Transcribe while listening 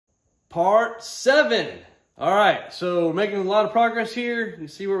Part 7. All right, so we're making a lot of progress here. You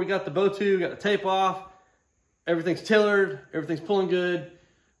see where we got the bow to, got the tape off. Everything's tailored, everything's pulling good.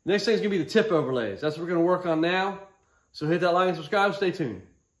 Next thing's gonna be the tip overlays. That's what we're gonna work on now. So hit that like and subscribe, stay tuned.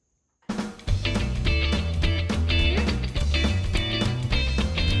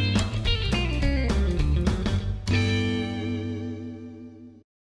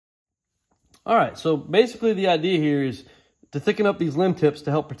 All right, so basically the idea here is to thicken up these limb tips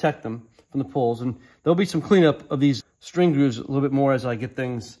to help protect them from the pulls. And there'll be some cleanup of these string grooves a little bit more as I get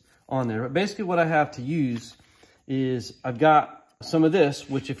things on there. But basically what I have to use is I've got some of this,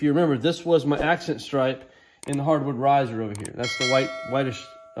 which if you remember, this was my accent stripe in the hardwood riser over here. That's the whitish,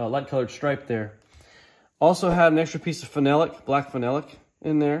 light colored stripe there. Also had an extra piece of phenolic, black phenolic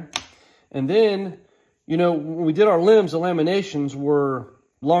in there. And then, you know, when we did our limbs, the laminations were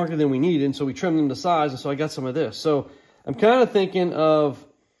longer than we needed, and so we trimmed them to size, and so I got some of this. So I'm kind of thinking of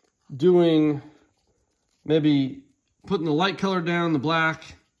doing maybe putting the light color down, the black,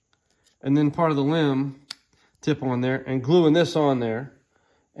 and then part of the limb tip on there, and gluing this on there,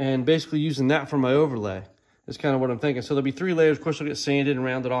 and basically using that for my overlay. That's kind of what I'm thinking. So there'll be 3 layers. Of course, they'll get sanded and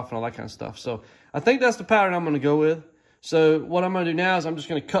rounded off and all that kind of stuff. So I think that's the pattern I'm going to go with. So what I'm going to do now is I'm just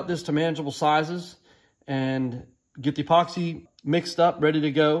going to cut this to manageable sizes and get the epoxy mixed up, ready to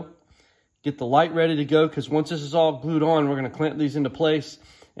go. Get the light ready to go, because once this is all glued on, we're going to clamp these into place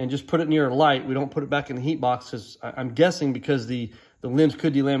and just put it near a light. We don't put it back in the heat box, because I'm guessing because the limbs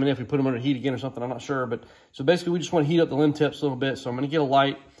could delaminate if we put them under heat again or something. I'm not sure. But so basically, we just want to heat up the limb tips a little bit. So I'm going to get a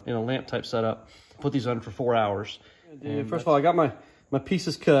light and a lamp type setup. Put these under for 4 hours. And first of all, I got my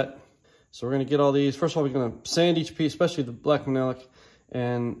pieces cut. So we're going to get all these. First of all, we're going to sand each piece, especially the black phenolic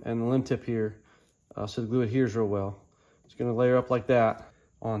and the limb tip here, so the glue adheres real well. It's going to layer up like that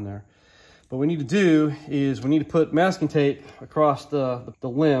on there. What we need to do is we need to put masking tape across the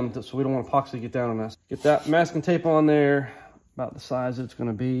limb, so we don't want epoxy to get down on us. Get that masking tape on there, about the size that it's going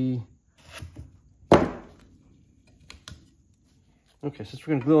to be. Okay, since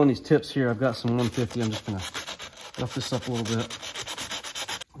we're going to glue on these tips here, I've got some 150. I'm just going to rough this up a little bit.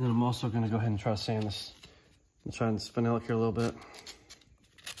 And then I'm also going to go ahead and try to sand this and try this phenolic here a little bit.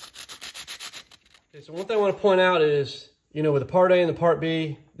 Okay, so one thing I want to point out is, you know, with the part A and the part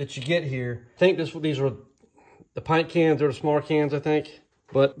B that you get here, I think these were the pint cans or the smaller cans, I think.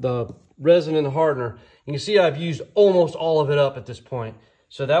 But the resin and the hardener, you can see I've used almost all of it up at this point.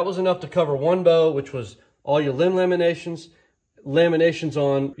 So that was enough to cover one bow, which was all your limb laminations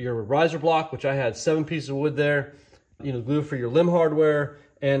on your riser block, which I had 7 pieces of wood there, you know, glue for your limb hardware,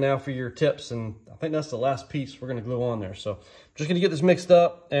 and now for your tips. And I think that's the last piece we're going to glue on there. So I'm just going to get this mixed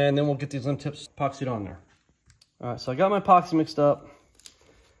up, and then we'll get these limb tips epoxied on there. All right, so I got my epoxy mixed up.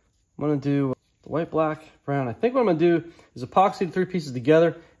 I'm going to do the white, black, brown. I think what I'm going to do is epoxy the 3 pieces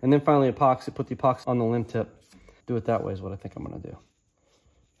together, and then finally put the epoxy on the limb tip. Do it that way is what I think I'm going to do.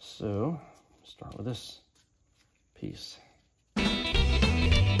 So start with this piece.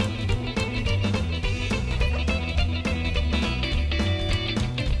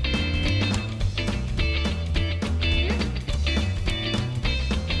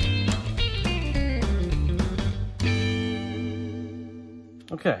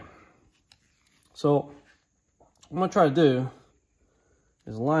 Okay, so what I'm going to try to do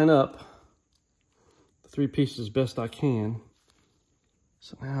is line up the 3 pieces as best I can.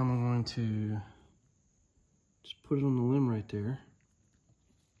 So now I'm going to just put it on the limb right there.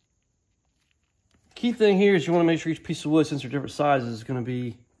 Key thing here is you want to make sure each piece of wood, since they're different sizes, is going to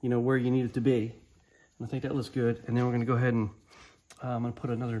be, you know, where you need it to be. And I think that looks good. And then we're going to go ahead and I'm going to put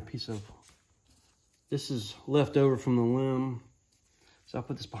another piece of, this is left over from the limb. So I'll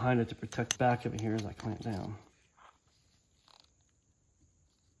put this behind it to protect the back of it here as I clamp down.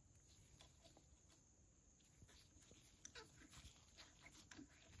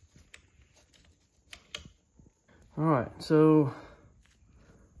 All right, so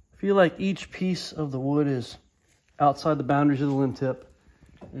I feel like each piece of the wood is outside the boundaries of the limb tip.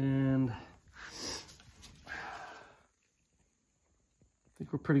 And I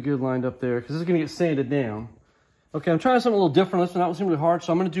think we're pretty good lined up there, because this is going to get sanded down. Okay, I'm trying something a little different. This one not seem really hard,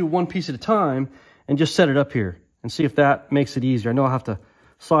 so I'm going to do 1 piece at a time and just set it up here and see if that makes it easier. I know I'll have to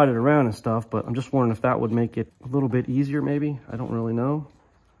slide it around and stuff, but I'm just wondering if that would make it a little bit easier maybe. I don't really know.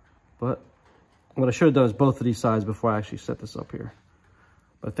 But what I should have done is both of these sides before I actually set this up here.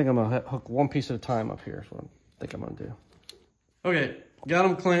 But I think I'm going to hook 1 piece at a time up here. That's what I think I'm going to do. Okay, got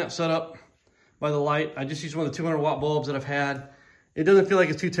them clamped, set up by the light. I just used one of the 200 watt bulbs that I've had. It doesn't feel like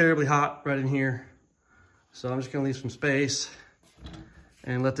it's too terribly hot right in here. So I'm just going to leave some space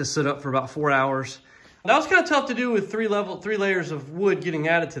and let this sit up for about 4 hours. That was kind of tough to do with three layers of wood getting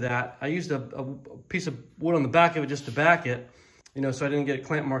added to that. I used a piece of wood on the back of it just to back it, you know, so I didn't get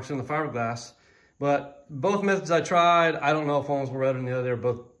clamp marks in the fiberglass. But both methods I tried, I don't know if one was more better than the other. They're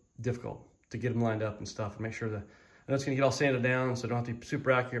both difficult to get them lined up and stuff, and make sure that, I know it's gonna get all sanded down, so don't have to be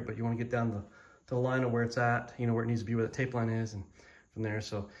super accurate, but you wanna get down to the line of where it's at, you know, where it needs to be, where the tape line is, and from there.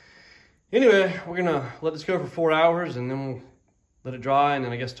 So anyway, we're gonna let this go for 4 hours, and then we'll let it dry, and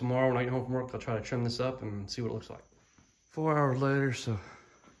then I guess tomorrow when I get home from work, I'll try to trim this up and see what it looks like. 4 hours later, so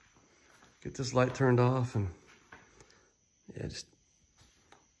get this light turned off, and yeah,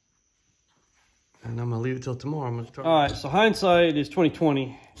 and I'm gonna leave it till tomorrow. I'm gonna try. All right, so hindsight is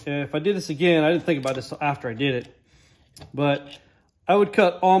 20/20. If I did this again, I didn't think about this after I did it, but I would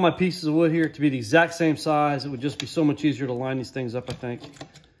cut all my pieces of wood here to be the exact same size. It would just be so much easier to line these things up, I think,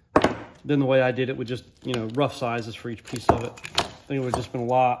 than the way I did it with just, you know, rough sizes for each piece of it. I think it would have just been a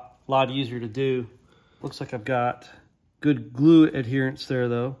lot easier to do. Looks like I've got good glue adherence there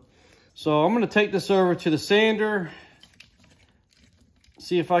though. So I'm gonna take this over to the sander,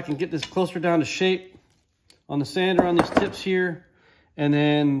 see if I can get this closer down to shape on the sander on these tips here, and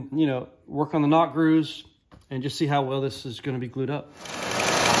then, you know, work on the knot grooves and just see how well this is gonna be glued up.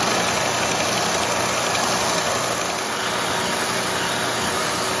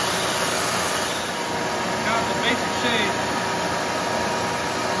 Got the basic shape.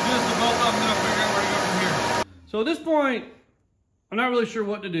 Just the both of them, then I'll figure out where to go from here. So at this point, I'm not really sure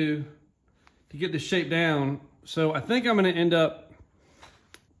what to do to get this shape down. So I think I'm gonna end up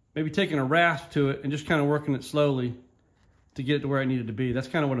maybe taking a rasp to it and just kind of working it slowly to get it to where I need it to be. That's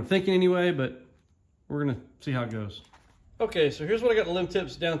kind of what I'm thinking anyway, but we're gonna see how it goes. Okay, so here's what I got the limb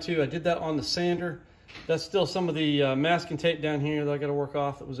tips down to. I did that on the sander. That's still some of the masking tape down here that I gotta work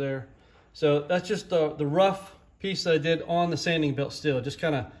off that was there. So that's just the rough piece that I did on the sanding belt still, just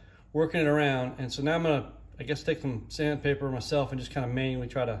kind of working it around. And so now I'm gonna, I guess, take some sandpaper myself and just kind of manually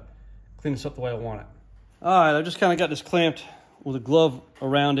try to clean this up the way I want it. All right, I just kind of got this clamped with a glove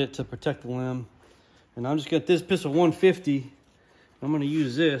around it to protect the limb. And I'm just got this piece of 150. I'm gonna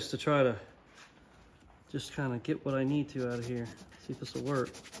use this to try to just kind of get what I need to out of here. See if this will work.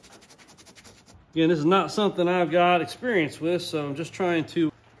 Again, this is not something I've got experience with, so I'm just trying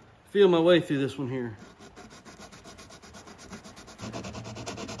to feel my way through this one here.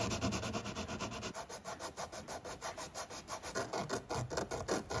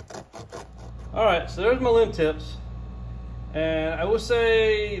 All right, so there's my limb tips. And I will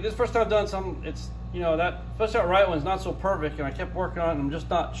say, this first time I've done something, it's, you know, that flush out right one's not so perfect, and I kept working on it, and I'm just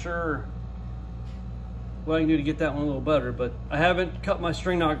not sure what I can do to get that one a little better, but I haven't cut my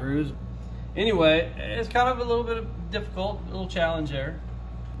string knot grooves. Anyway, it's kind of a little bit difficult, a little challenge there,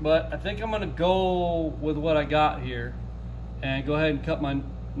 but I think I'm gonna go with what I got here and go ahead and cut my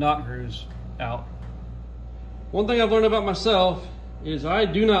knot grooves out. One thing I've learned about myself is I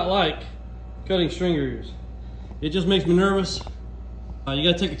do not like cutting string grooves. It just makes me nervous. You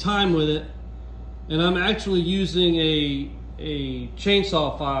gotta take your time with it. And I'm actually using a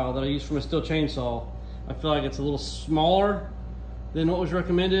chainsaw file that I use for my steel chainsaw. I feel like it's a little smaller than what was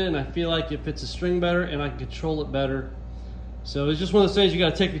recommended, and I feel like it fits the string better and I can control it better. So it's just one of those things you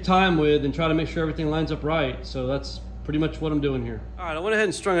gotta take your time with and try to make sure everything lines up right. So that's pretty much what I'm doing here. All right, I went ahead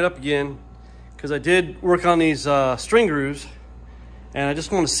and strung it up again because I did work on these string grooves, and I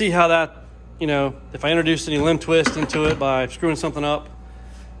just want to see how that, you know, if I introduced any limb twist into it by screwing something up.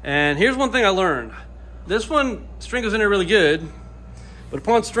 And here's one thing I learned. This one, string goes in there really good, but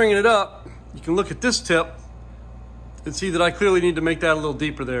upon stringing it up, you can look at this tip and see that I clearly need to make that a little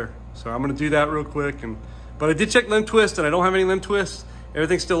deeper there. So I'm gonna do that real quick. But I did check limb twist, and I don't have any limb twists.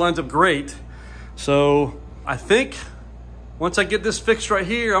 Everything still lines up great. So I think once I get this fixed right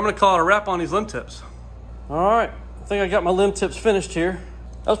here, I'm gonna call it a wrap on these limb tips. All right, I think I got my limb tips finished here.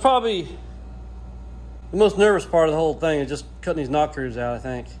 That was probably the most nervous part of the whole thing, is just cutting these knot grooves out, I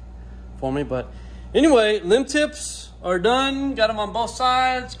think, for me. But anyway, limb tips are done. Got them on both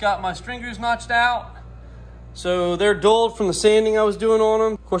sides. Got my string grooves notched out. So they're dulled from the sanding I was doing on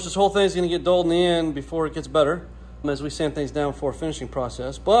them. Of course, this whole thing is going to get dulled in the end before it gets better as we sand things down for a finishing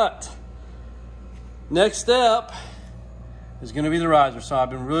process. But next step is going to be the riser. So I've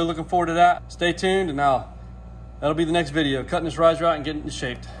been really looking forward to that. Stay tuned, and now that'll be the next video, cutting this riser out and getting it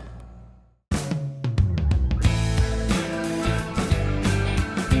shaped.